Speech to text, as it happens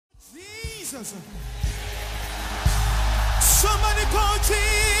Jesus. Somebody call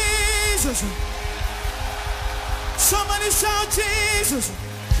Jesus. Somebody shout Jesus.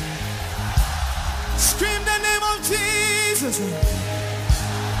 Scream the name of Jesus.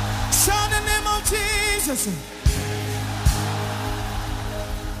 Shout the name of Jesus.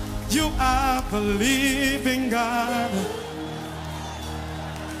 You are the living God.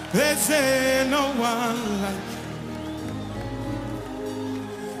 There's no one like you.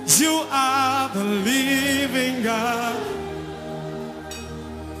 You are the living God.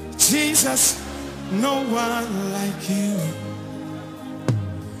 Jesus, no one like you.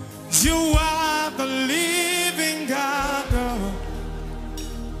 You are the living God.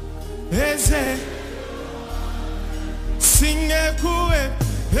 Sing ekue,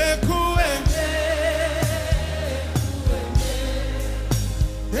 ekue,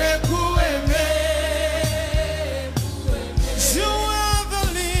 ekue. You are the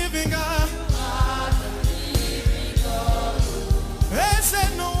living God. There's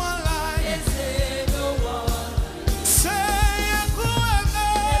no one like. Say ekue,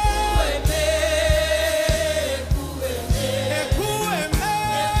 ekue.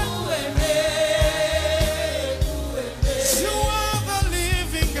 You are the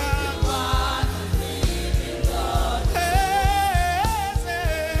living God.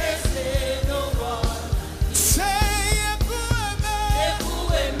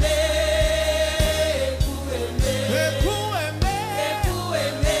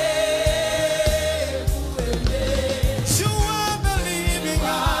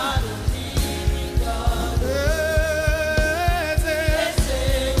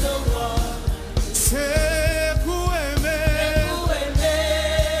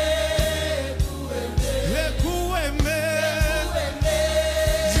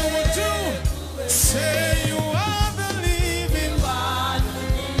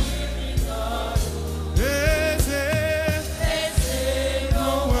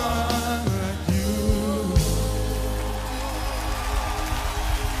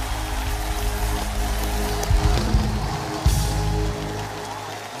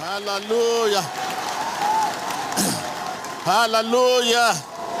 Hallelujah. Hallelujah.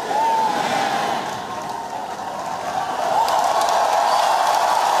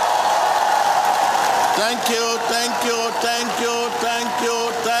 Thank you, thank you, thank you, thank you,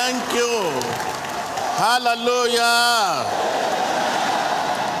 thank you. Hallelujah.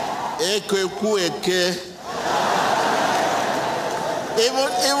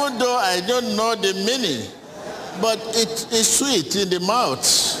 Even though I don't know the meaning, but it is sweet in the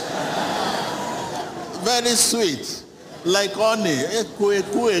mouth. Very sweet, like honey. I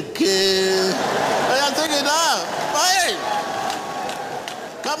am taking it out. Hey!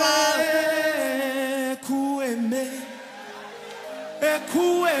 Come on.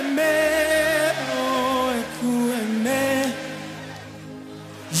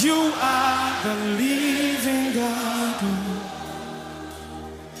 You are the living God.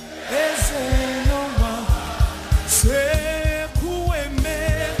 Is there no one? Say,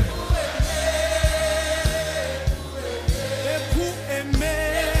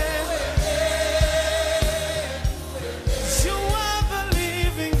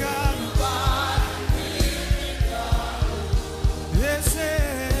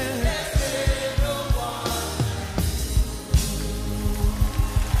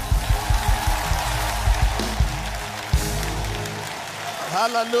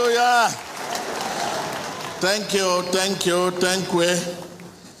 Hallelujah. Thank you, thank you, thank you.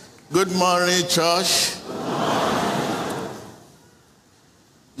 Good morning, church.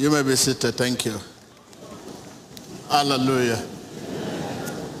 You may be seated. Thank you. Hallelujah.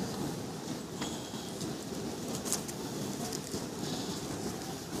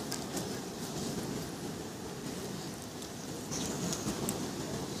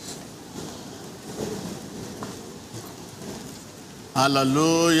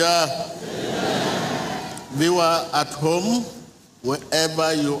 Hallelujah. Amen. Viewer at home,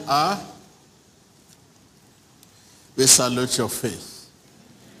 wherever you are, we salute your faith.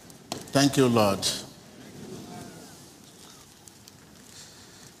 Thank you, Lord.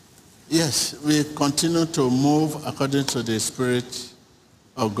 Yes, we continue to move according to the Spirit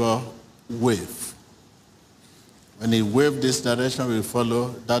of God wave. When he waved this direction, we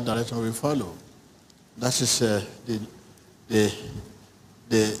follow. That direction, we follow. That is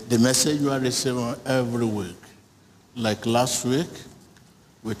the message you are receiving every week. Like last week,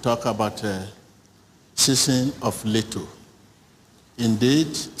 we talked about season of little.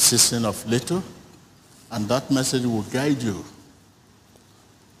 Indeed, season of little. And that message will guide you.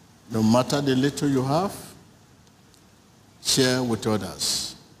 No matter the little you have, share with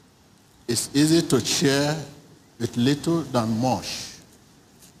others. It's easy to share with little than much.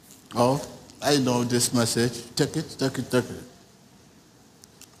 Oh, I know this message. Take it, take it, take it.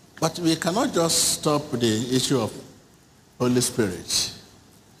 But we cannot just stop the issue of Holy Spirit,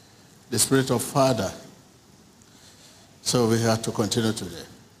 the Spirit of Father. So we have to continue today.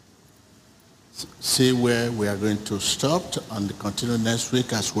 See where we are going to stop and continue next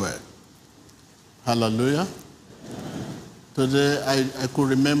week as well. Hallelujah. Today I could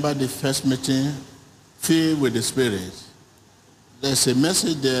remember the first meeting filled with the Spirit. There's a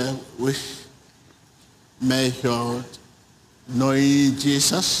message there which measured knowing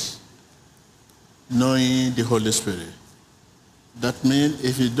Jesus, knowing the Holy Spirit. That means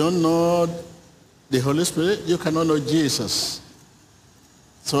if you don't know the Holy Spirit, you cannot know Jesus.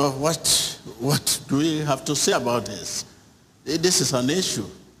 So what do we have to say about this? This is an issue.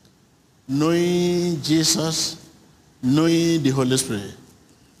 Knowing Jesus, knowing the Holy Spirit.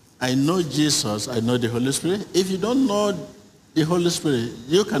 I know Jesus, I know the Holy Spirit. If you don't know the Holy Spirit,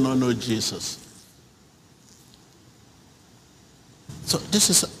 you cannot know Jesus. So this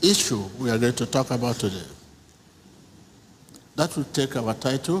is an issue we are going to talk about today. That will take our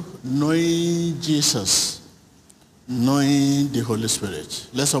title, Knowing Jesus, Knowing the Holy Spirit.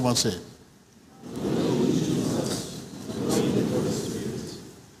 Let someone say, knowing Jesus, knowing the Holy Spirit.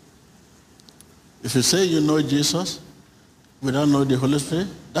 If you say you know Jesus without knowing the Holy Spirit,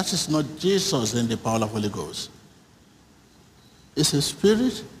 that is not Jesus in the power of Holy Ghost. It's a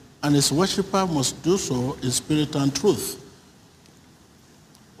spirit, and his worshiper must do so in spirit and truth.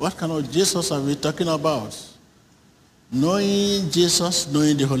 What kind of Jesus are we talking about? Knowing Jesus,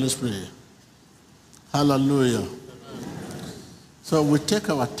 knowing the Holy Spirit. Hallelujah. So we take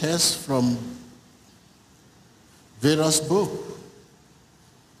our text from various books.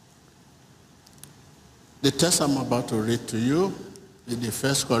 The text I'm about to read to you is the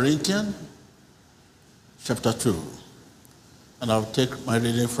 1 Corinthians chapter 2. And I'll take my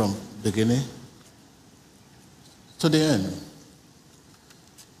reading from beginning to the end.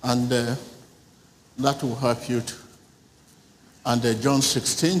 And that will help you. And John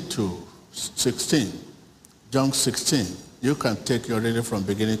 16 to 16. John 16. You can take your reading from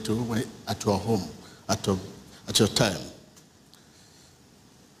beginning to at your home, at your time.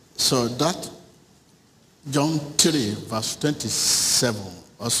 So that John 3, verse 27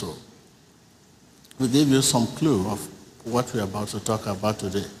 also will give you some clue of what we're about to talk about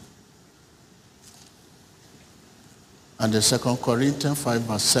today. And the 2 Corinthians 5,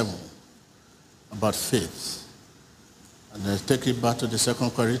 verse 7, about faith. And then take it back to the 2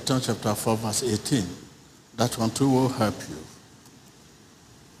 Corinthians chapter 4, verse 18. That one too will help you.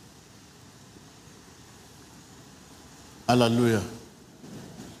 Hallelujah.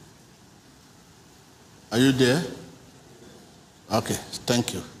 Are you there? Okay,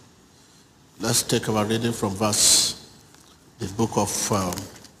 thank you. Let's take our reading from the book of 1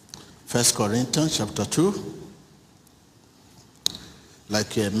 Corinthians chapter 2.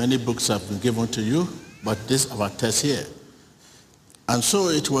 Like many books have been given to you, but this is our text here. And so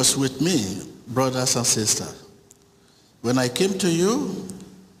it was with me, brothers and sisters. When I came to you,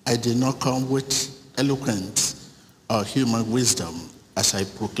 I did not come with eloquence or human wisdom as I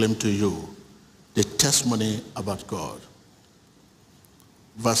proclaimed to you the testimony about God.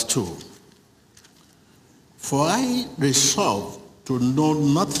 Verse 2. For I resolved to know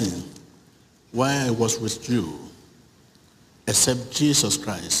nothing while I was with you except Jesus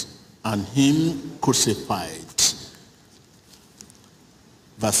Christ and him crucified.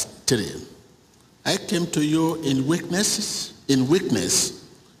 Verse 3. I came to you in weakness,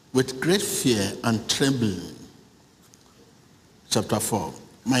 with great fear and trembling. Chapter 4.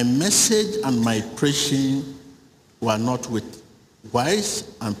 My message and my preaching were not with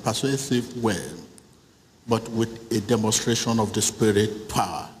wise and persuasive words, but with a demonstration of the Spirit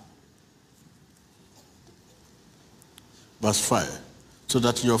power. Verse 5. So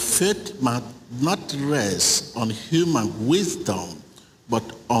that your faith might not rest on human wisdom, but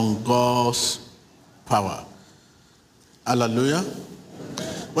on God's power. Hallelujah.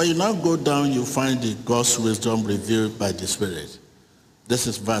 When you now go down, you find the God's wisdom revealed by the Spirit. This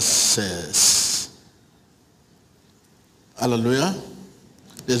is verse 6. Hallelujah.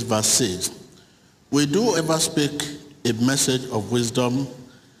 This verse 6. We do ever speak a message of wisdom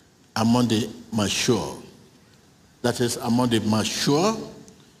among the mature. That is, among the mature,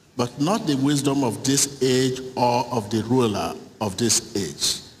 but not the wisdom of this age or of the ruler of this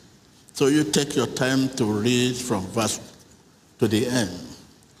age. So you take your time to read from verse to the end.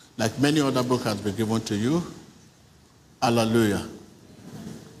 Like many other books has been given to you. Hallelujah.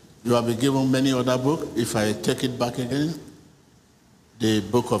 You have been given many other books. If I take it back again, the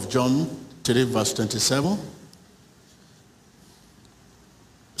book of John 3, verse 27.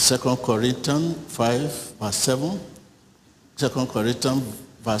 2 Corinthians 5, verse 7. 2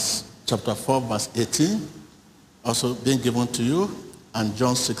 Corinthians chapter 4, verse 18. Also being given to you. And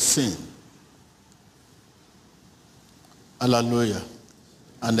John 16. Hallelujah.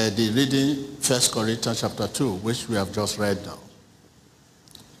 And the reading 1 Corinthians chapter 2, which we have just read now.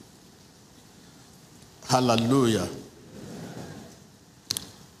 Hallelujah.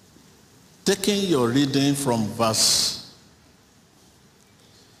 Taking your reading from verse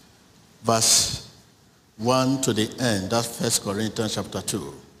 1 to the end, that's 1 Corinthians chapter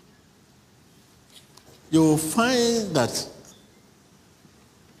 2. You will find that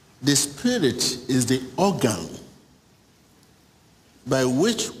the Spirit is the organ by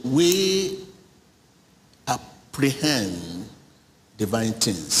which we apprehend divine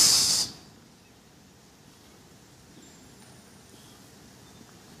things.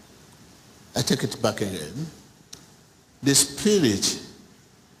 I take it back again. The Spirit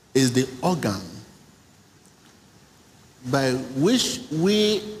is the organ by which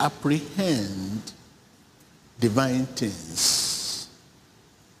we apprehend divine things.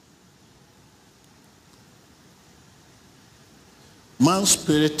 Man's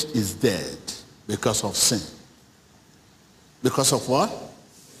spirit is dead because of sin. Because of what?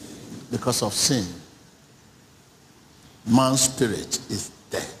 Because of sin. Man's spirit is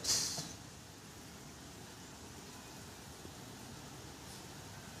dead.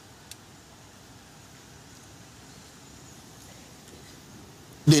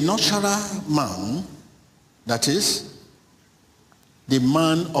 The natural man, that is, the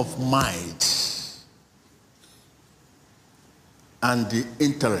man of might and the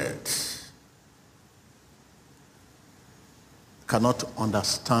intellect, cannot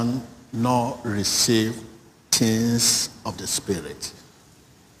understand nor receive things of the Spirit.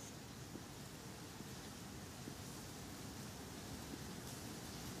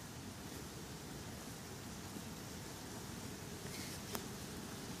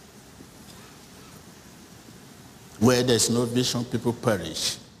 Where there is no vision, people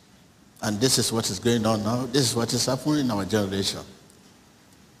perish. And this is what is going on now. This is what is happening in our generation.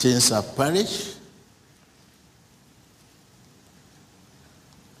 Things are perished.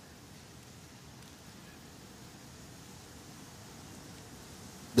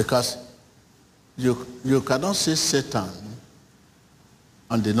 Because you cannot see Satan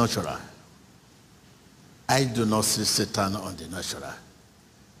on the natural. I do not see Satan on the natural.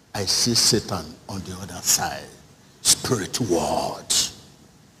 I see Satan on the other side. Spirit world.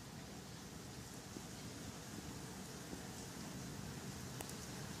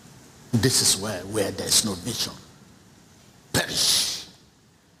 This is where there is no vision. Perish.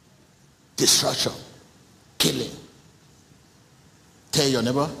 Destruction. Killing. Tell your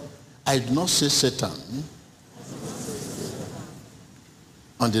neighbor, I do not see Satan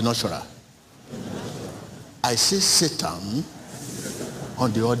on the natural. I see Satan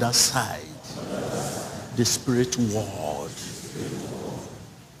on the other side. The spirit world.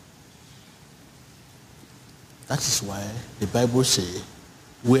 That is why the Bible says,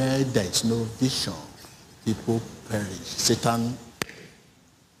 where there is no vision, people perish. Satan.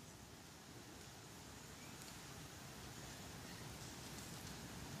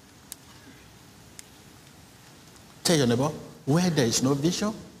 Tell your neighbor, where there is no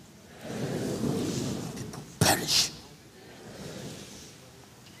vision, people perish.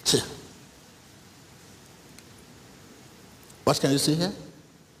 See. What can you see here?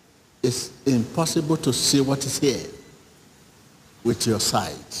 It's impossible to see what is here with your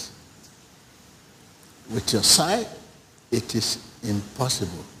sight. With your sight, it is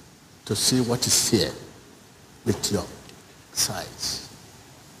impossible to see what is here with your sight.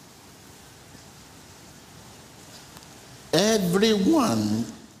 Everyone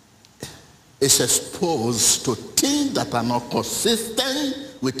is exposed to things that are not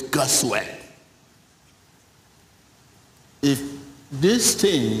consistent with God's word. If this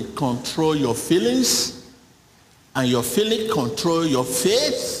thing control your feelings and your feeling control your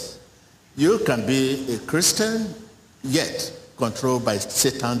faith, you can be a Christian yet controlled by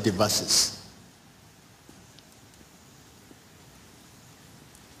Satan's devices.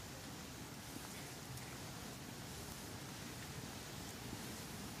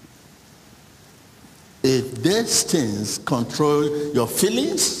 If these things control your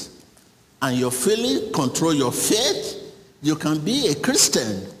feelings and your feeling control your faith, you can be a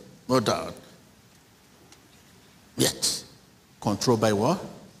Christian, no doubt. Yet, controlled by what?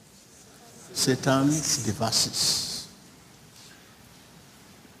 Satan's devices.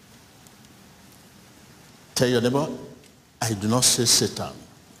 Tell your neighbor, I do not see Satan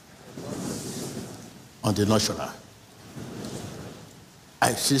on the natural.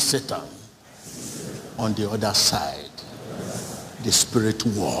 I see Satan on the other side, the spirit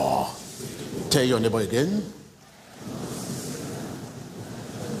war. Tell your neighbor again.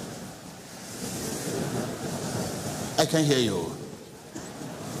 I can hear you.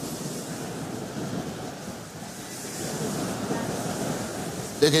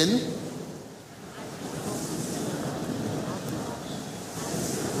 Again.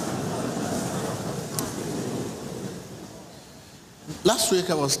 Last week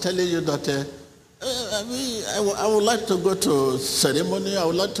I was telling you that I would like to go to ceremony, I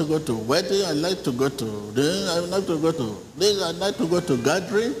would like to go to wedding, I would like to go to this, I would like to go to this, I would like to go to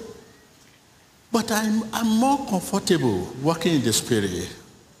gathering. But I'm more comfortable working in the spirit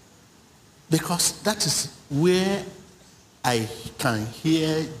because that is where I can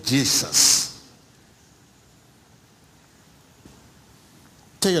hear Jesus.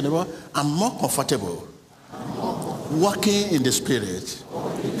 Tell your neighbor, I'm more comfortable walking in the spirit.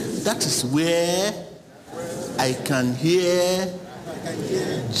 That is where I can hear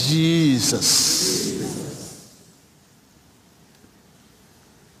Jesus.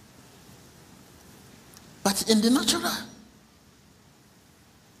 But in the natural,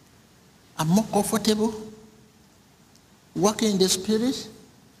 I'm more comfortable walking in the spirit.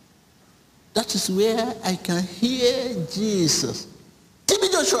 That is where I can hear Jesus.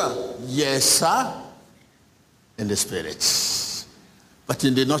 T.B.Joshua, yes, sir, in the spirit. But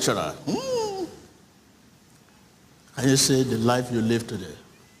in the natural, can you say the life you live today?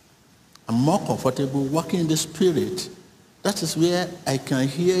 I'm more comfortable walking in the spirit. That is where I can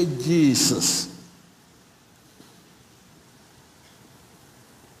hear Jesus.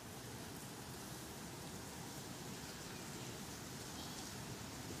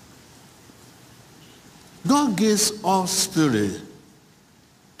 God gives us spirit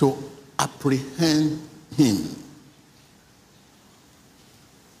to apprehend him.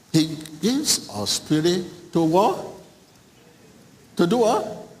 He gives us spirit to what? To do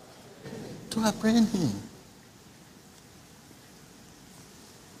what? To apprehend him.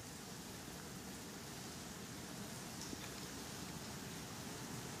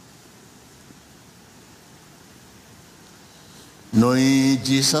 Knowing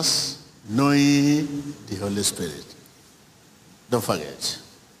Jesus, knowing the Holy Spirit. Don't forget.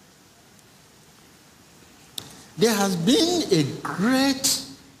 There has been a great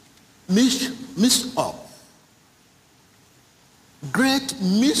mix-up. Great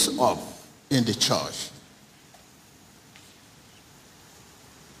mix-up in the church.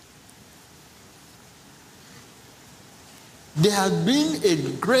 There has been a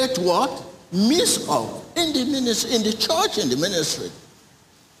great what? Mix-up in the ministry, in the church, in the ministry.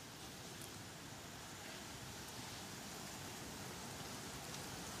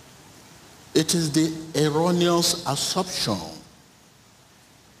 It is the erroneous assumption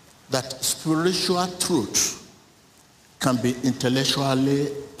that spiritual truth can be intellectually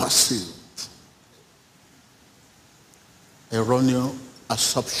perceived. Erroneous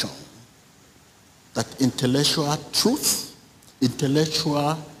assumption that intellectual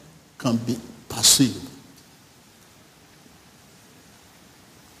can be perceived.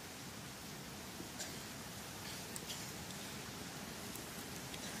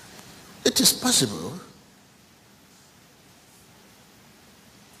 It is possible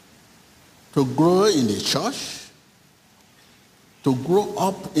to grow in the church, to grow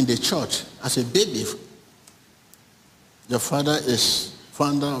up in the church as a baby. Your father is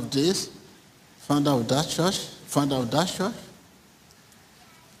founder of this, founder of that church, founder of that church,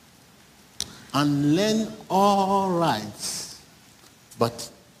 and learn all rights, but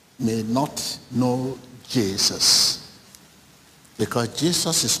may not know Jesus. Because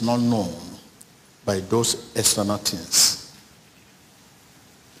Jesus is not known by those external things.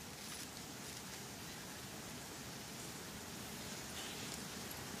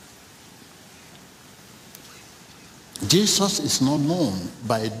 Jesus is not known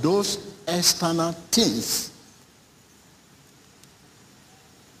by those external things.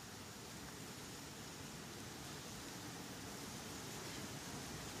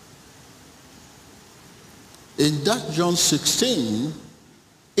 In that John 16,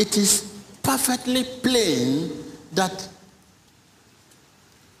 it is perfectly plain that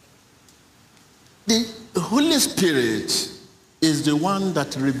the Holy Spirit is the one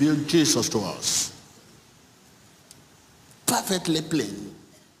that revealed Jesus to us. Perfectly plain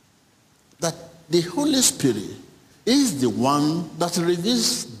that the Holy Spirit is the one that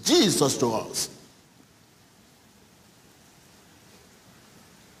reveals Jesus to us.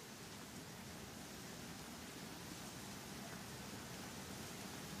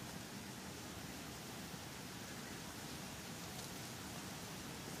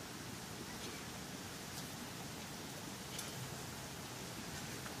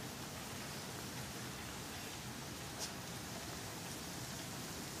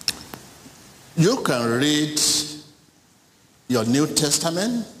 You can read your New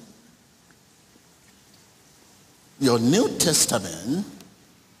Testament. Your New Testament,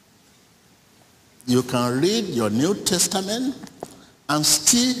 you can read your New Testament and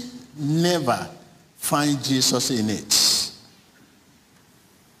still never find Jesus in it.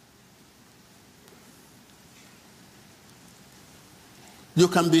 You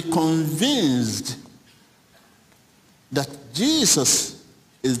can be convinced that Jesus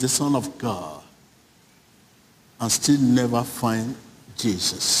is the Son of God and still never find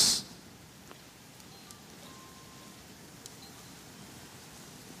Jesus.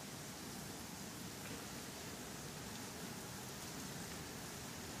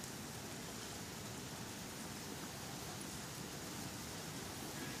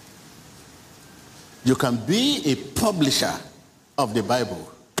 You can be a publisher of the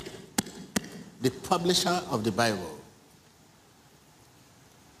Bible. The publisher of the Bible.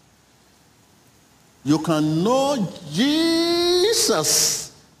 You can know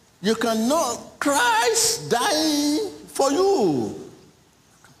Jesus. You can know Christ dying for you.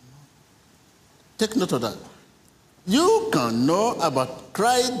 Take note of that. You can know about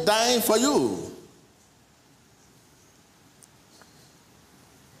Christ dying for you.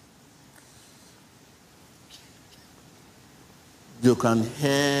 You can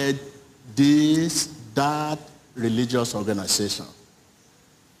head this, that religious organization.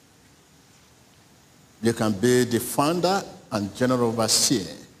 You can be the founder and general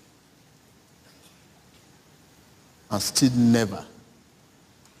overseer and still never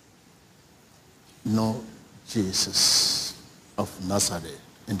know Jesus of Nazareth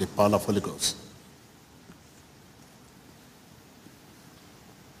in the power of Holy Ghost.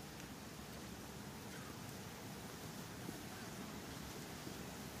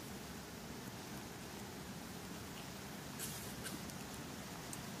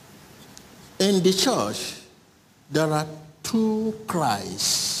 In the church, there are two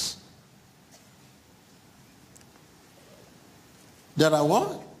Christs. There are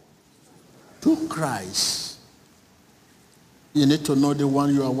what? Two Christs. You need to know the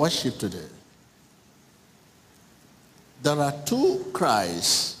one you are worshiping today. There are two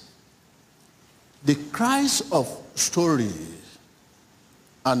Christs. The Christ of story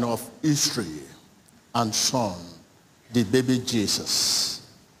and of history and son, the baby Jesus.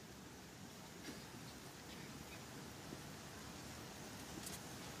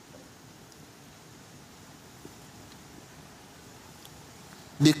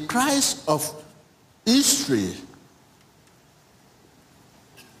 The Christ of history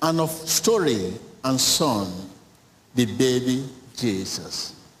and of story and son, the baby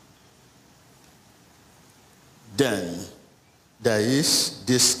Jesus. Then there is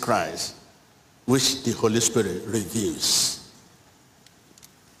this Christ which the Holy Spirit reveals.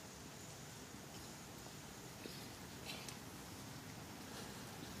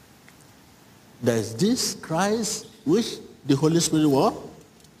 There is this Christ which the Holy Spirit what?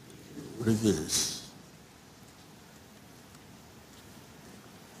 Reveals.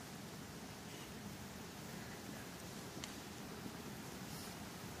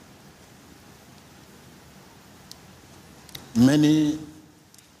 Many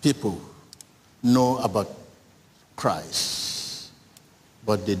people know about Christ,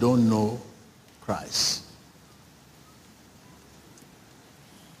 but they don't know Christ.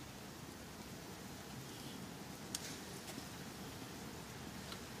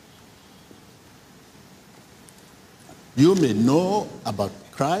 You may know about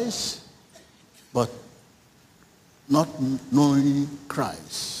Christ, but not knowing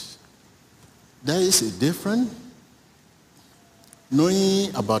Christ. There is a difference.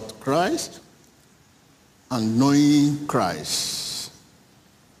 Knowing about Christ and knowing Christ.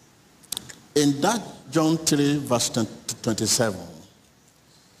 In that John 3 verse 27,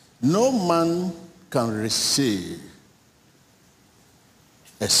 no man can receive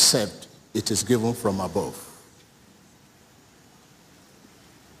except it is given from above.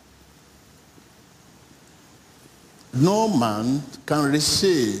 No man can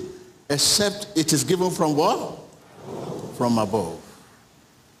receive except it is given from what? From above.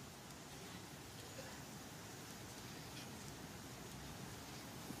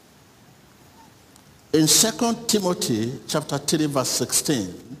 In 2 Timothy chapter 3 verse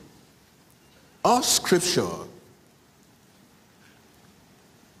 16, all scripture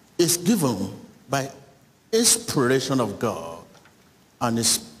is given by inspiration of God and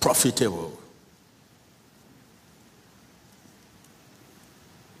is profitable.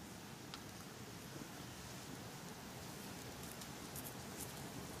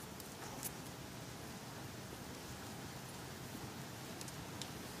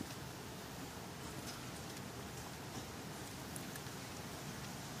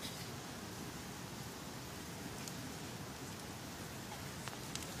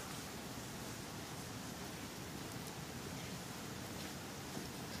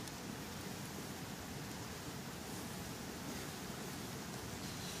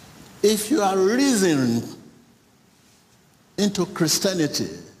 If you are risen into Christianity,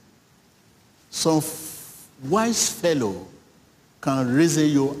 some wise fellow can reason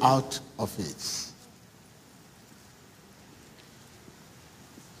you out of it.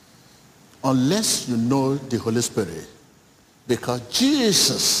 Unless you know the Holy Spirit. Because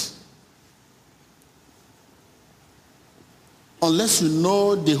Jesus, unless you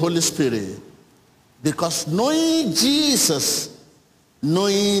know the Holy Spirit, because knowing Jesus,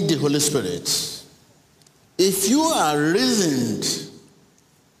 knowing the Holy Spirit, if you are risen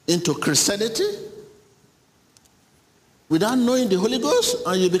into Christianity without knowing the Holy Ghost,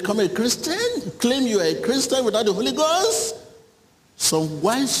 and you become a Christian, you claim you are a Christian without the Holy Ghost, some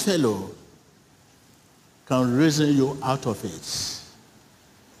wise fellow can reason you out of it.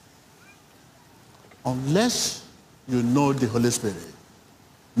 Unless you know the Holy Spirit.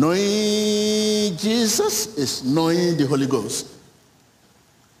 Knowing Jesus is knowing the Holy Ghost.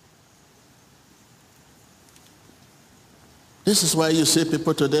 This is why you see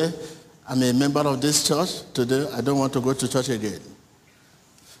people today, I'm a member of this church, today I don't want to go to church again.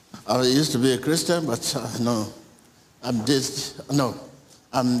 I used to be a Christian, but no. I'm this, no.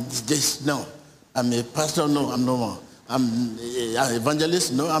 I'm this, no. I'm a pastor, no, I'm no more. I'm an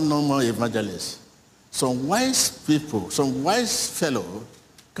evangelist, no, I'm no more evangelist. Some wise people, some wise fellow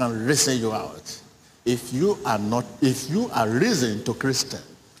can reason you out. If you are risen to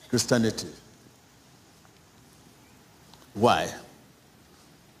Christianity. Why?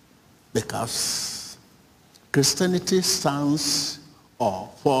 Because Christianity stands or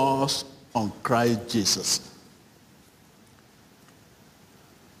falls on Christ Jesus.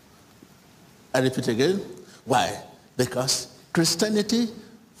 I repeat again. Why? Because Christianity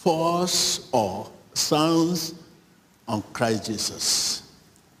falls or stands on Christ Jesus.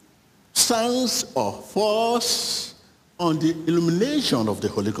 Stands or falls on the illumination of the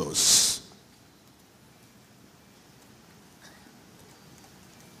Holy Ghost.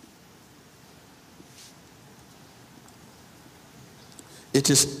 It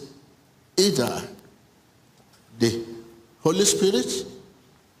is either the Holy Spirit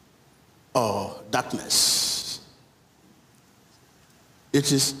or darkness. It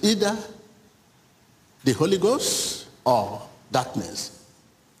is either the Holy Ghost or darkness.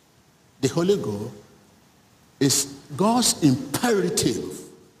 The Holy Ghost is God's imperative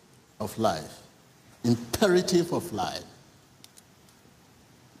of life. Imperative of life.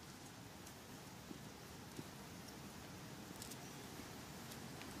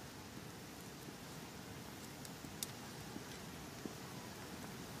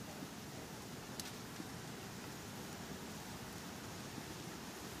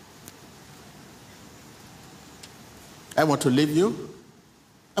 I want to leave you.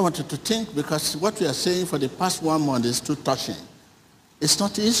 I want you to think, because what we are saying for the past 1 month is too touching. It's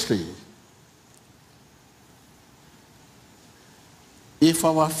not history. If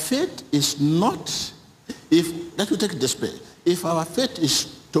our faith is not, let me take it this way. If our faith is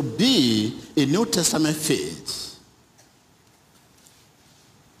to be a New Testament faith,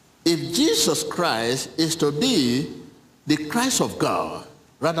 if Jesus Christ is to be the Christ of God,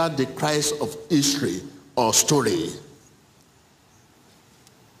 rather the Christ of history or story,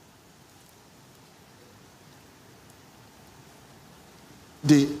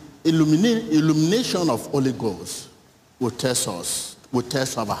 the illumination of Holy Ghost will test us, will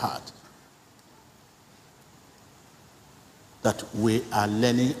test our heart that we are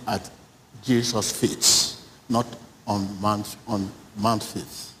learning at Jesus' feet, not on man's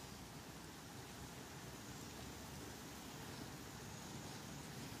feet.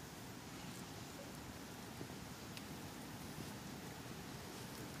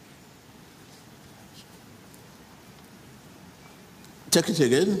 Check it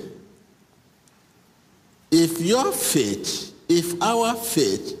again. If our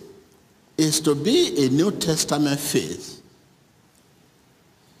faith is to be a New Testament faith,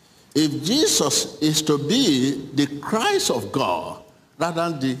 if Jesus is to be the Christ of God rather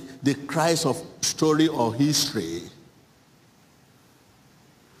than the Christ of story or history,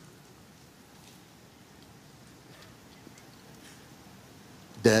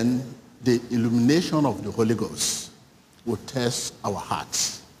 then the illumination of the Holy Ghost will test our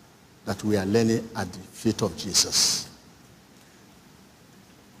hearts that we are learning at the feet of Jesus.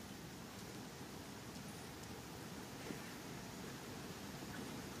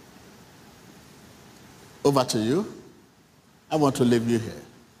 Over to you. I want to leave you here.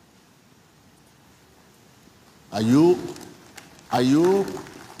 Are you,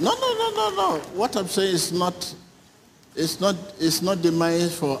 no. What I'm saying is it's not the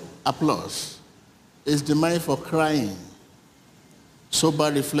mind for applause. It's the mind for crying.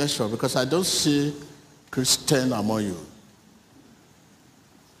 Sober reflection, because I don't see Christian among you.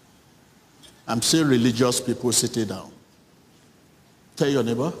 I'm seeing religious people sitting down. Tell your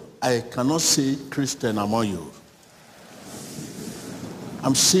neighbor, I cannot see Christian among you.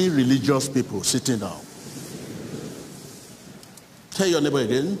 I'm seeing religious people sitting down. Tell your neighbor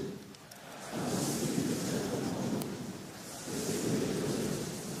again.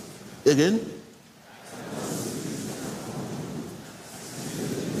 Again.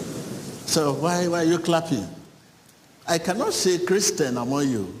 So why are you clapping? I cannot see Christian among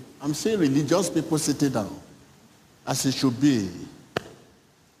you. I'm seeing religious people sitting down, as it should be.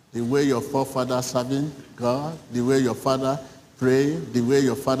 The way your forefathers serving God, the way your father praying, the way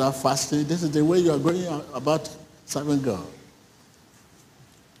your father fasting, this is the way you are going about serving God.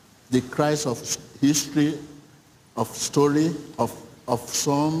 The Christ of history, of story, of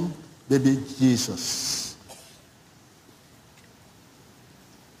some, baby Jesus.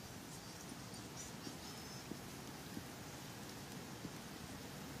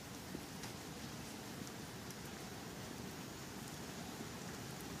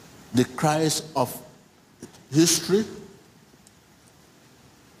 The Christ of history,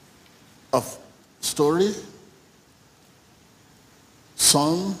 of story,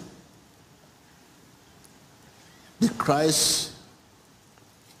 song, the Christ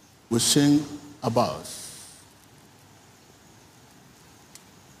we sing about.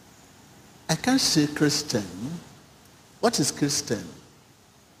 I can't say Christian. What is Christian?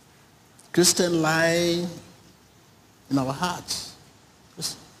 Christian lie in our hearts.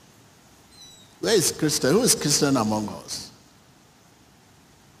 Where is Christian? Who is Christian among us?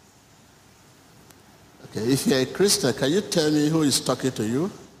 Okay, if you're a Christian, can you tell me who is talking to you?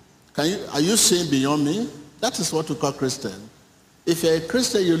 Are you seeing beyond me? That is what we call Christian. If you're a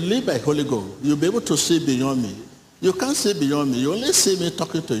Christian, you live by Holy Ghost. You'll be able to see beyond me. You can't see beyond me. You only see me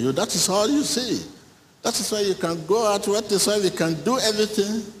talking to you. That is all you see. That is why you can go out. That is why we can do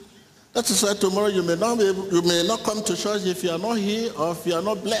everything. That is why tomorrow you may not come to church if you are not here or if you are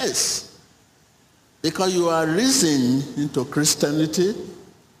not blessed. Because you are risen into Christianity.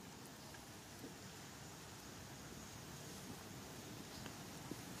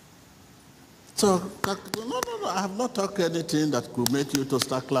 So, no, I have not talked anything that could make you to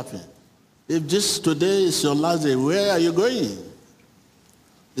start clapping. If just today is your last day, where are you going?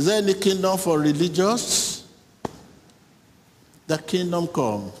 Is there any kingdom for religious? The kingdom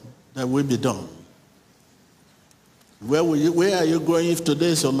come, that will be done. Where are you going if today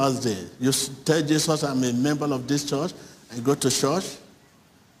is your last day? You tell Jesus, I'm a member of this church, and go to church?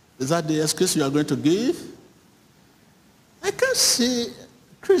 Is that the excuse you are going to give? I can't see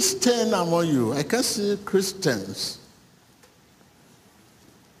Christian among you. I can't see Christians.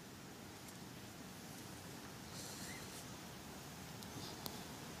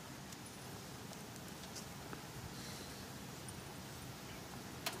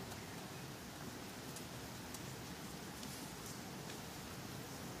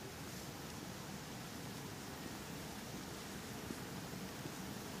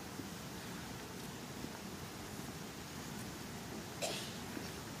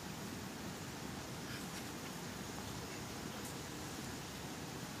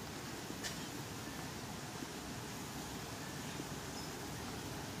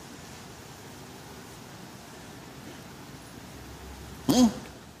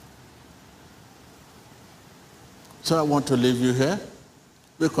 So I want to leave you here.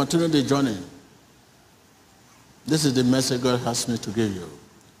 We'll continue the journey. This is the message God has me to give you.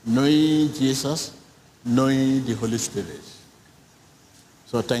 Knowing Jesus, knowing the Holy Spirit.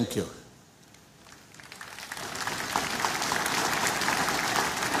 So thank you.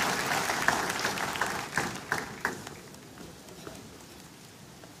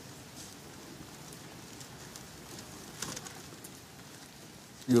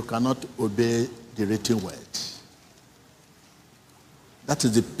 You cannot obey the written word. That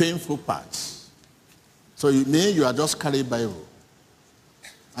is the painful part. So you are just carrying Bible.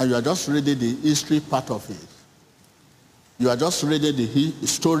 And you are just reading the history part of it. You are just reading the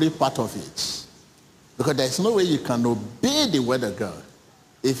story part of it. Because there is no way you can obey the word of God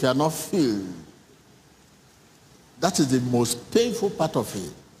if you are not filled. That is the most painful part of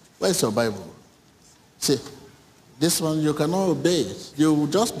it. Where is your Bible? See, this one you cannot obey it. You will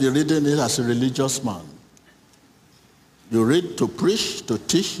just be reading it as a religious man. You read to preach, to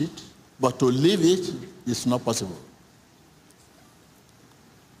teach it, but to live it is not possible.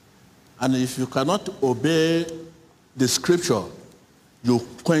 And if you cannot obey the scripture, you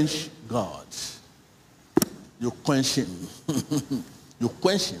quench God. You quench him. You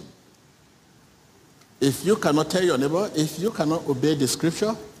quench him. If you cannot tell your neighbor, if you cannot obey the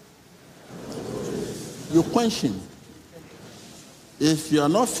scripture, you quench him. If you are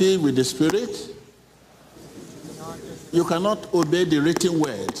not filled with the Spirit, you cannot obey the written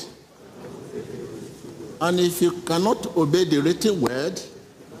word. And if you cannot obey the written word,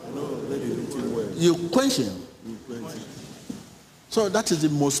 you quench him. So that is the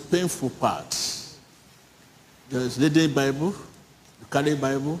most painful part. There's reading Bible, you carry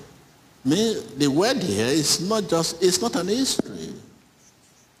Bible. The word here is not just, it's not an history.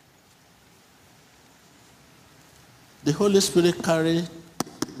 The Holy Spirit carry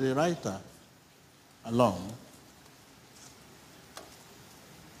the writer along.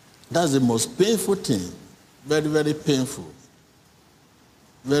 That's the most painful thing. Very, very painful.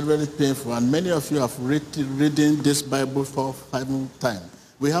 Very, very painful. And many of you have reading this Bible for 5 times.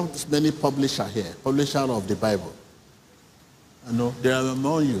 We have many publishers here, publisher of the Bible. I know there are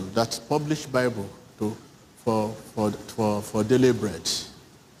among you that publish Bible for daily bread.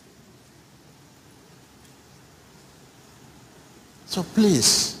 So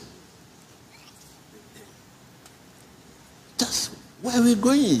please, that's where we're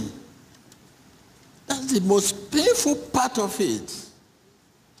going. That's the most painful part of it.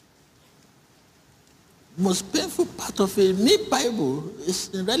 Most painful part of it. Me, Bible is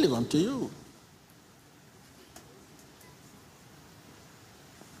irrelevant to you.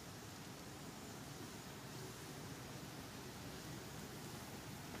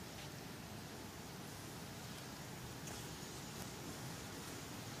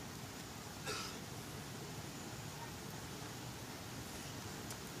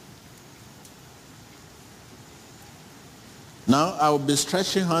 Now, I will be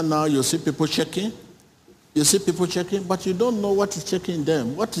stretching her now. You see people checking. You see people checking, but you don't know what is checking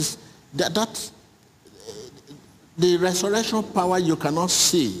them. What is that the resurrection power you cannot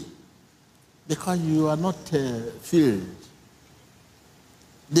see because you are not filled.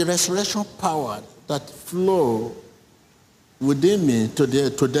 The resurrection power that flow within me to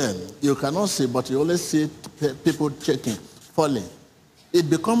them, you cannot see, but you always see people checking, falling. It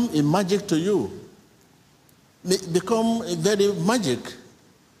becomes a magic to you. It becomes very magic,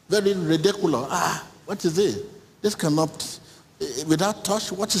 very ridiculous. What is it? This cannot, without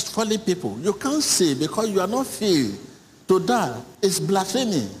touch, what is falling people? You can't see because you are not filled. To that is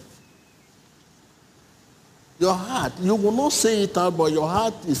blasphemy. Your heart, you will not say it out, but your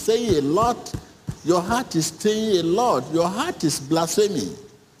heart is saying a lot. Your heart is saying a lot. Your heart is blasphemy.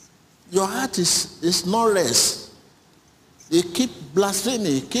 Your heart is not rest. You keep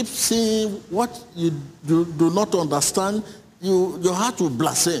blaspheming, you keep saying what you do not understand, your heart will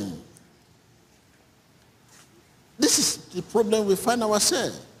blaspheme. This is the problem we find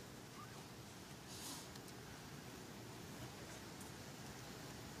ourselves.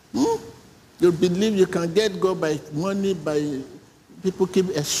 You believe you can get God by money, by people keep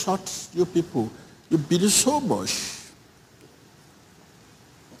exhort you people. You believe so much.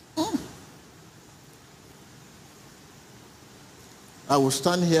 I will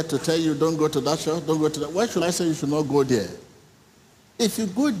stand here to tell you, don't go to that church, don't go to that. Why should I say you should not go there? If you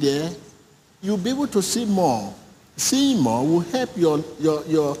go there, you'll be able to see more. Seeing more will help your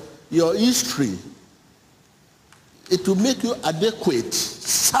history. It will make you adequate,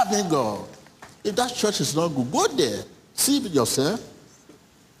 serving God. If that church is not good, go there. See it yourself.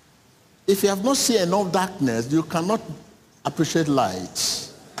 If you have not seen enough darkness, you cannot appreciate light.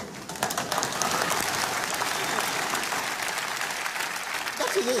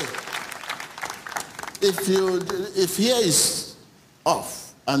 If here is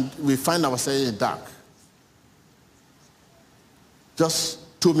off and we find ourselves in dark, just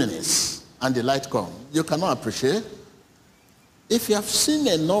 2 minutes and the light comes, you cannot appreciate. If you have seen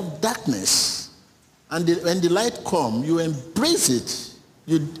enough darkness and when the light comes, you embrace it.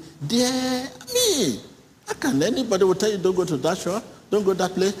 You dare me. How can anybody will tell you don't go to that shore, don't go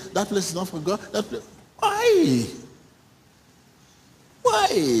that place is not for God. That place. Why?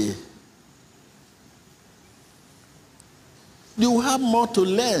 Why? You have more to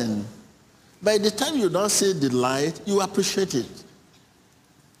learn. By the time you don't see the light, you appreciate it.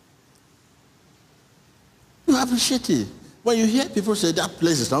 You appreciate it. When you hear people say that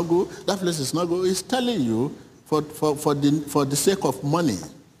place is not good, that place is not good, it's telling you for the sake of money.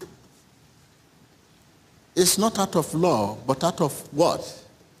 It's not out of law, but out of what?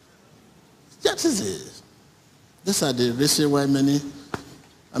 That is it. These are the reasons why many,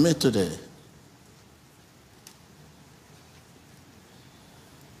 today.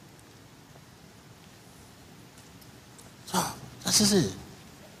 So, that is it.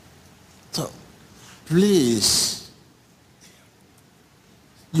 So, please,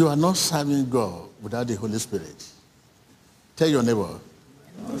 You are not serving God without the Holy Spirit. Tell your neighbor.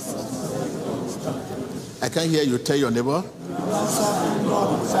 I can't hear you. Tell your neighbor.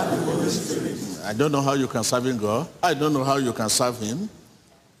 I don't know how you can serve God. I don't know how you can serve him.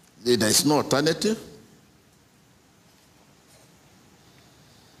 There is no alternative.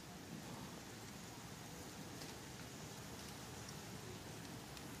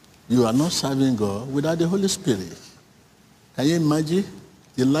 You are not serving God without the Holy Spirit. Can you imagine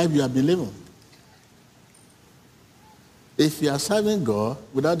the life you have been living? If you are serving God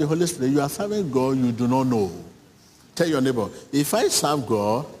without the Holy Spirit, you are serving God you do not know. Tell your neighbor, if I serve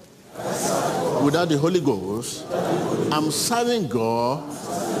God without the Holy Ghost, I'm serving God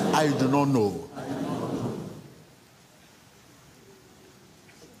I do not know.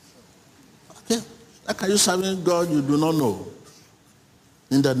 Okay? How can you serve God you do not know?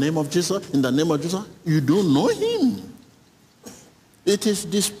 In the name of Jesus, in the name of Jesus, you do know him. It is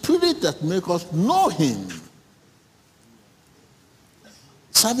the Spirit that makes us know him.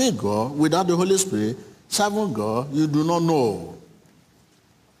 Serving God without the Holy Spirit, serving God you do not know.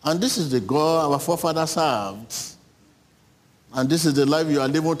 And this is the God our forefathers served. And this is the life you are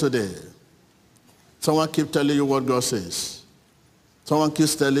living today. Someone keeps telling you what God says. Someone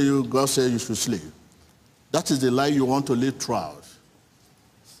keeps telling you God says you should sleep. That is the life you want to live throughout.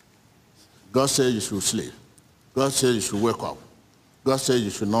 God says you should sleep. God says you should wake up. God says you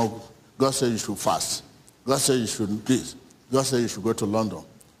should not. God says you should fast. God says you should do this. God says you should go to London.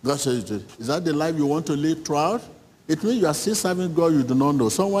 God says you should. Is that the life you want to live throughout? It means you are still serving God you do not know.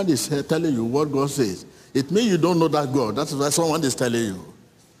 Someone is telling you what God says. It means you don't know that God. That's why someone is telling you.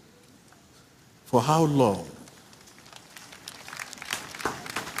 For how long?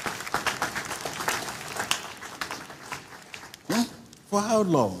 Yeah? For how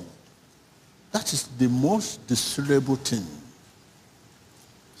long? That is the most desirable thing.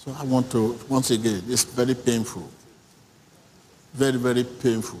 So I want to, once again, it's very painful. Very, very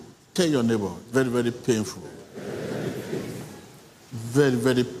painful. Tell your neighbor, very, very painful. Very,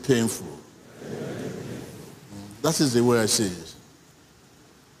 very painful. That is the way I see it.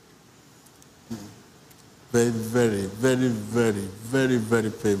 Very, very, very, very, very, very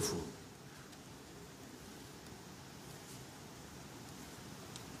painful.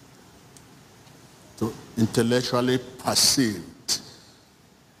 To intellectually perceived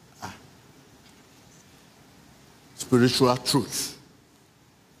spiritual truth.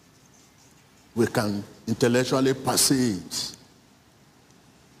 We can intellectually perceive it.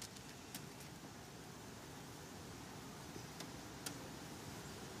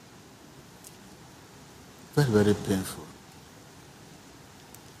 Very, very painful.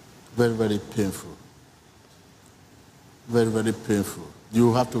 Very, very painful. Very, very painful.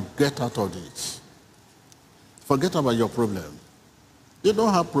 You have to get out of this. Forget about your problem. You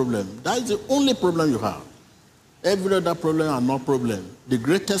don't have problem. That is the only problem you have. Every other problem are not problem. The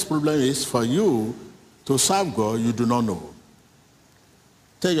greatest problem is for you to serve God you do not know.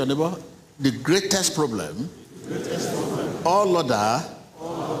 Tell your neighbor, the greatest problem, all other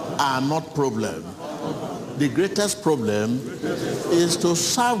are not problem. The greatest problem is to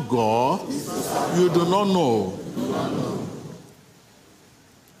serve God you do not know.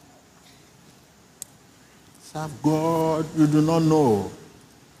 Serve God you do not know.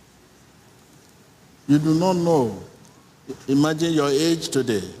 You do not know. Imagine your age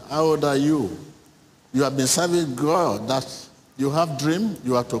today. How old are you? You have been serving God. That you have dream.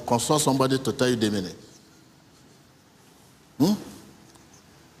 You have to consult somebody to tell you the meaning.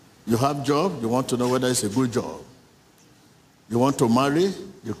 You have job. You want to know whether it's a good job. You want to marry.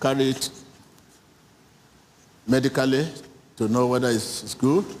 You carry it medically to know whether it's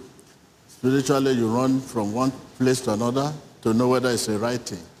good. Spiritually, you run from one place to another to know whether it's the right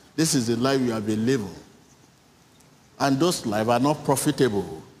thing. This is the life you have been living. And those lives are not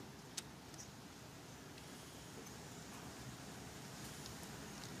profitable.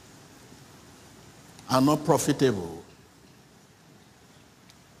 Are not profitable.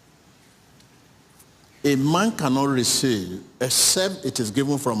 A man cannot receive except it is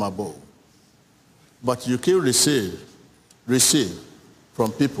given from above. But you can receive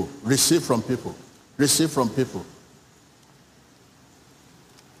from people, receive from people, receive from people.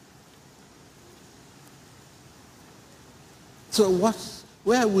 So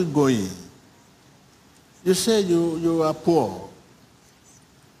where are we going? You say you are poor.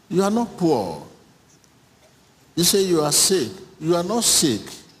 You are not poor. You say you are sick. You are not sick.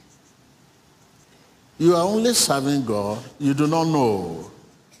 You are only serving God you do not know.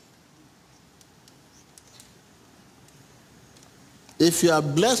 If you are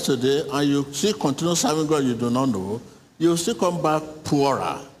blessed today and you still continue serving God you do not know, you'll still come back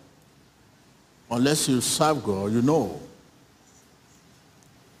poorer. Unless you serve God, you know.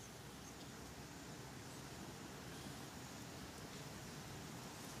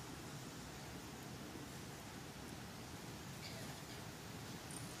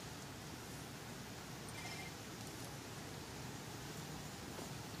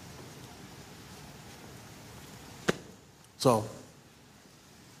 So,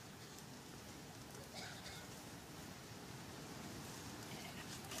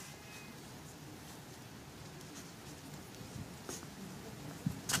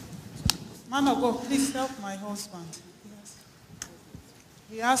 Man of God, please help my husband.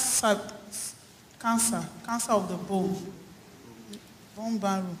 He has cancer of the bone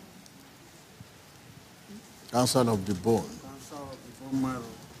marrow. cancer of the bone. Cancer of the bone marrow.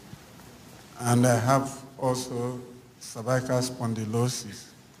 And I have also cervical spondylosis.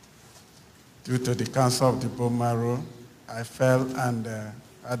 Due to the cancer of the bone marrow, I fell and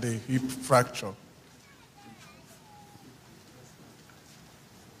had a hip fracture.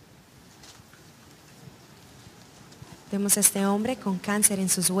 Vemos a este hombre con cáncer en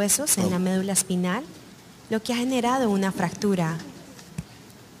sus huesos, en la médula espinal, lo que ha generado una fractura.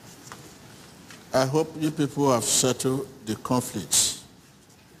 I hope you people have settled the conflicts,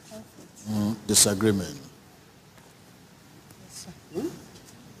 disagreement. Yes, sir.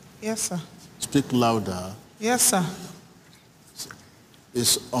 Yes, sir. Speak louder. Yes, sir.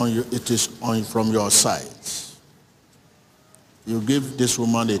 It is on from your side. You give this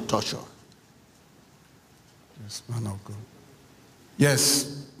woman a torture. Yes, man of God.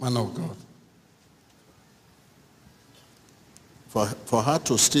 Yes, man of God. For her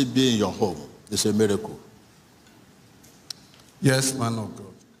to still be in your home is a miracle. Yes, man of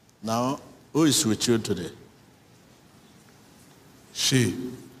God. Now, who is with you today? She.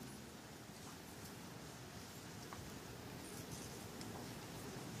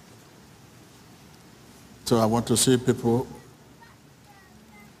 So I want to see people,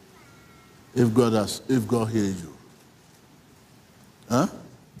 if God hear you. Huh?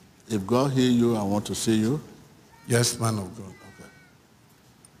 If God hear you, I want to see you. Yes, man of God. Okay.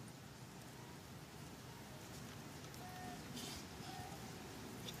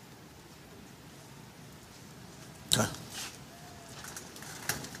 Okay.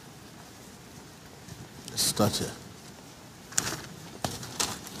 Let's start here.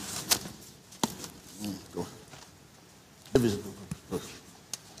 Go. Go.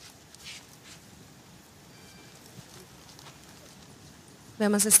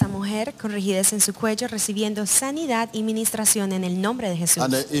 Vemos a esta mujer con rigidez en su cuello recibiendo sanidad y ministración en el nombre de Jesús.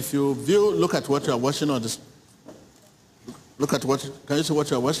 And if you look at what you are watching on this, can you see what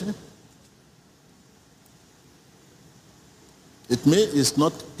you are watching? It may is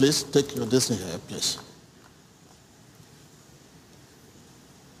not, please take your destiny here, please.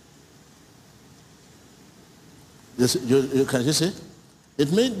 This, can you see?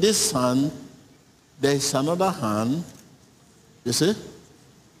 It means this hand, there is another hand, you see?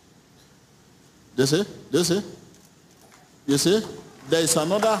 You see? You see? You see? There is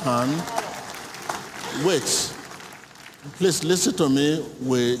another hand. Wait. Please listen to me.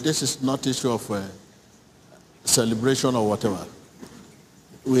 This is not issue of celebration or whatever.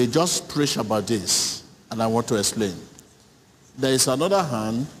 We just preach about this, and I want to explain. There is another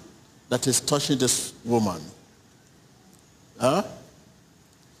hand that is touching this woman. Huh?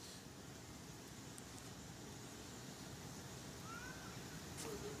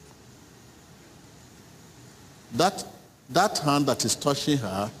 That hand that is touching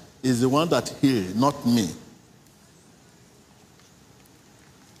her is the one that healed, not me.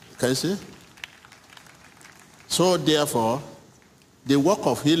 Can you see? So therefore, the work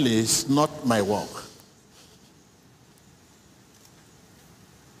of healing is not my work.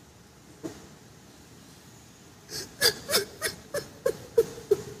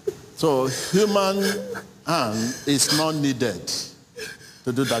 So human hand is not needed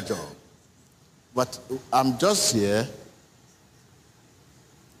to do that job. But I'm just here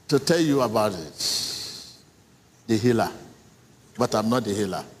to tell you about it. The healer. But I'm not the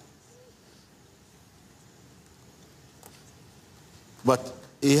healer. But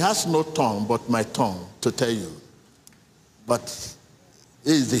he has no tongue but my tongue to tell you. But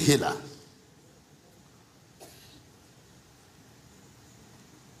he is the healer.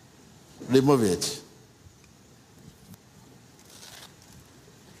 Remove it.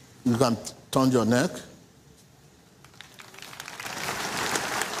 You can turn your neck.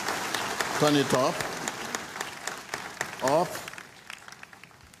 Turn it up. Up.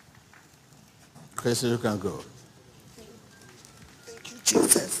 Okay, so you can go. Thank you,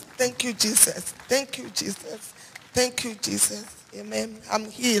 Jesus. Thank you, Jesus. Thank you, Jesus. Thank you, Jesus. Amen. I'm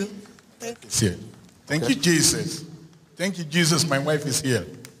healed. Thank you. It's here. Thank you, Jesus. Thank you, Jesus. My wife is here.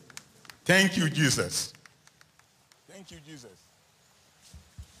 Thank you, Jesus. Thank you, Jesus.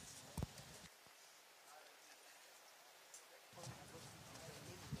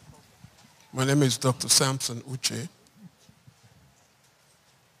 My name is Dr. Samson Uche.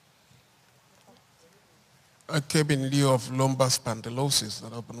 I came in lieu of lumbar spondylosis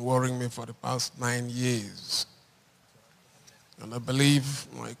that have been worrying me for the past 9 years. And I believe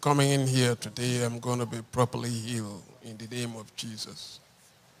by coming in here today, I'm going to be properly healed in the name of Jesus.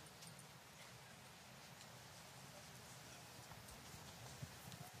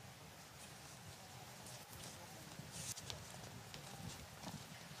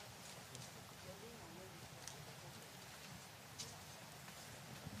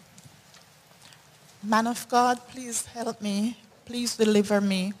 Man of God, please help me. Please deliver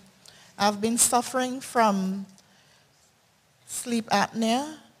me. I've been suffering from sleep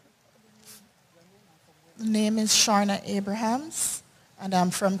apnea. The name is Sharna Abrahams, and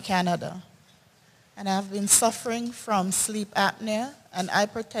I'm from Canada. And I've been suffering from sleep apnea and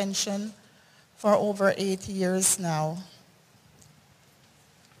hypertension for over 8 years now.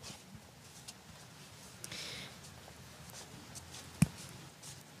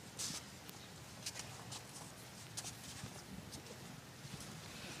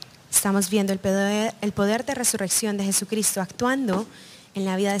 Estamos viendo el poder de resurrección de Jesucristo actuando en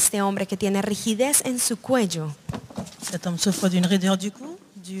la vida de este hombre que tiene rigidez en su cuello. Cet homme souffre d'une raideur du cou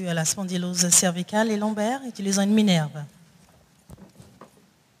due à la spondylose cervicale et lombaire utilisant une minerve.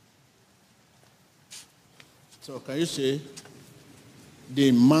 So can you say,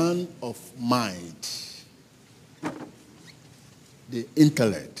 the man of mind, the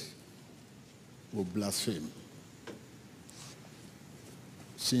intellect, will blaspheme.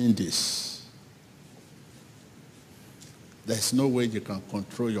 Seeing this, there's no way you can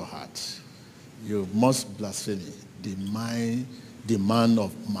control your heart. You must blaspheme. The man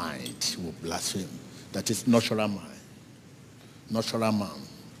of mind will blaspheme. That is natural mind. Natural man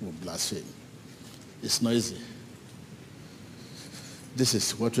will blaspheme. It's not easy. This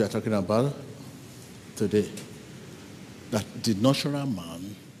is what we are talking about today. That the natural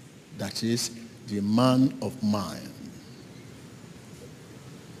man, that is the man of mind,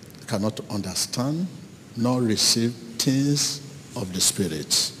 cannot understand nor receive things of the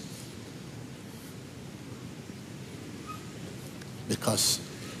Spirit. Because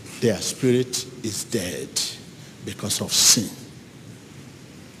their spirit is dead because of sin.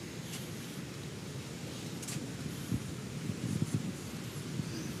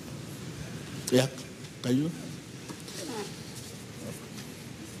 Yeah, can you?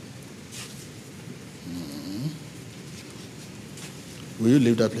 Will you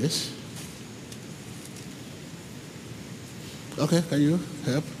leave that place? Okay, can you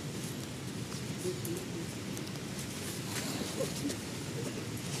help?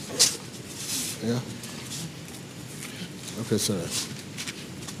 Yeah. Okay, sir.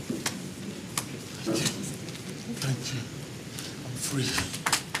 Thank you. I'm free.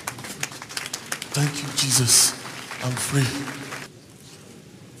 Thank you, Jesus. I'm free.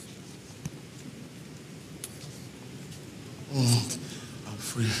 I'm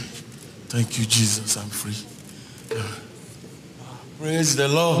free. Thank you, Jesus. I'm free. Praise the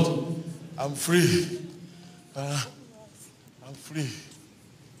Lord. I'm free. I'm free.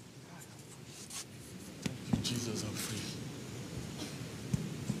 Thank you, Jesus. I'm free.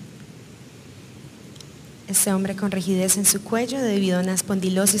 Este hombre con rigidez en su cuello debido a una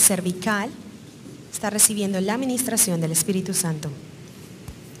espondilosis cervical está recibiendo la administración del Espíritu Santo.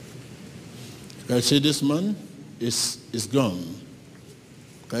 Can I say this man is gone?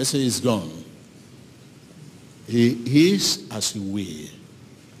 Can I say he's gone? He is as he will.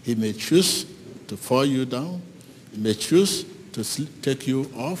 He may choose to fall you down. He may choose to take you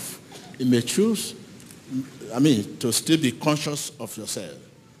off. He may choose, to still be conscious of yourself.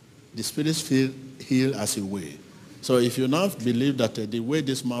 The Spirit feel heal as he will. So if you now believe that the way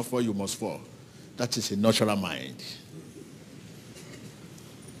this man fall, you must fall, that is a natural mind.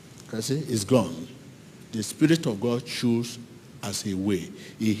 Can I say? It's gone. The Spirit of God chooses as a way.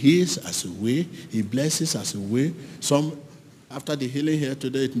 He heals as a way. He blesses as a way. Some, after the healing here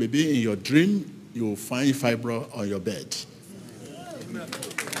today, it may be in your dream, you will find fibro on your bed.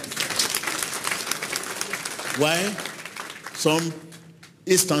 Why? Some,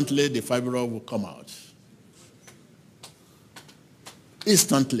 instantly the fibro will come out.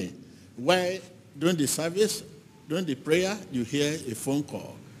 Instantly. Why? During the service, during the prayer, you hear a phone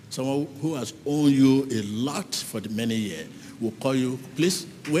call. Someone who has owned you a lot for the many years will call you, please,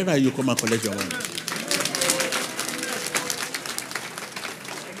 where are you? Come and collect your money.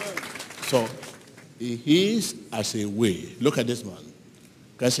 So he is as a way. Look at this man.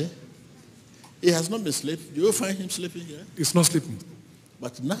 Can you see? He has not been sleeping. Do you find him sleeping here? He's not sleeping.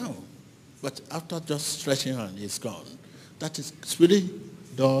 But now, after just stretching hand, he's gone. That is, Spirit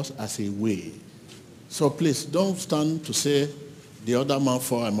does as a way. So please, don't stand to say, the other man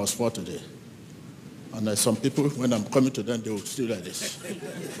fall, I must fall today. And some people, when I'm coming to them, they will still like this.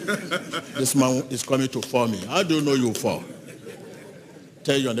 This man is coming to fall me. How do you know you fall?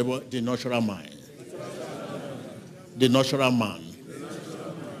 Tell your neighbor, the natural mind. The natural man.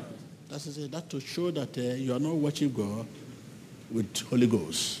 That is it. That to show that you are not watching God with Holy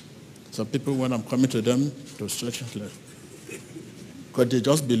Ghost. Some people, when I'm coming to them, to stretch left, because they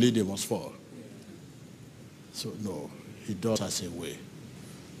just believe they must fall. So no, he does as a way.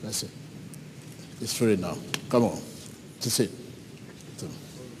 That's it. It's free now. Come on. That's it. So,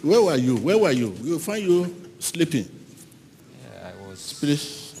 where were you? Where were you? We will find you sleeping. Yeah, I was.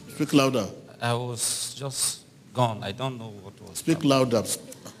 Speak louder. I was just gone. I don't know what was. Speak louder.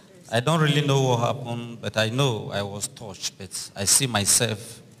 I don't really know what happened, but I know I was touched. But I see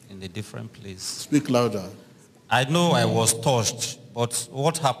myself in a different place. Speak louder. I know I was touched, but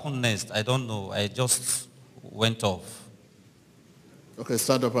what happened next, I don't know. I just went off. Okay,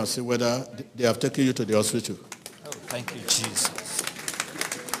 stand up and see whether they have taken you to the hospital. Oh, thank you, Jesus.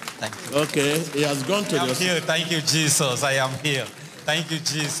 Thank you. Okay, he has gone to the hospital. Here. Thank you, Jesus. I am here. Thank you,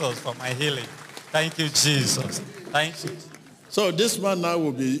 Jesus, for my healing. Thank you, Jesus. Thank you. So this man now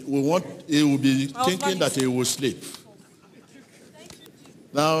will be thinking that he will sleep.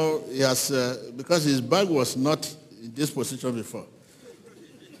 Now he has, because his bag was not in this position before.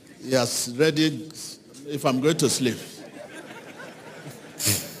 He has ready, if I'm going to sleep.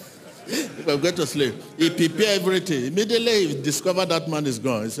 If I'm going to sleep. He prepared everything. Immediately he discovered that man is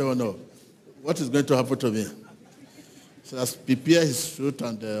gone. He said, oh no, what is going to happen to me? So he has prepared his suit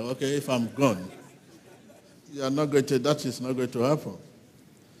and, okay, if I'm gone, you are not going to, that is not going to happen.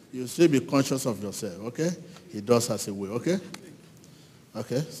 You still be conscious of yourself, okay? He does as a way, okay?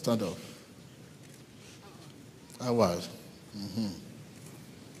 Okay, stand up. I was.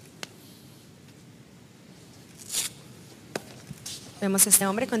 Vemos a este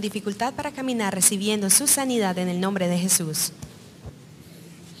hombre con dificultad para caminar recibiendo su sanidad en el nombre de Jesús.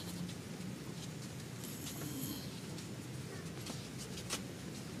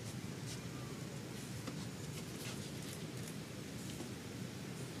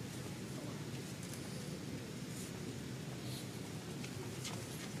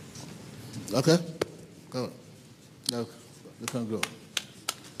 Okay? Go. No, you can go.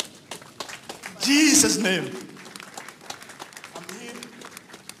 Jesus' name.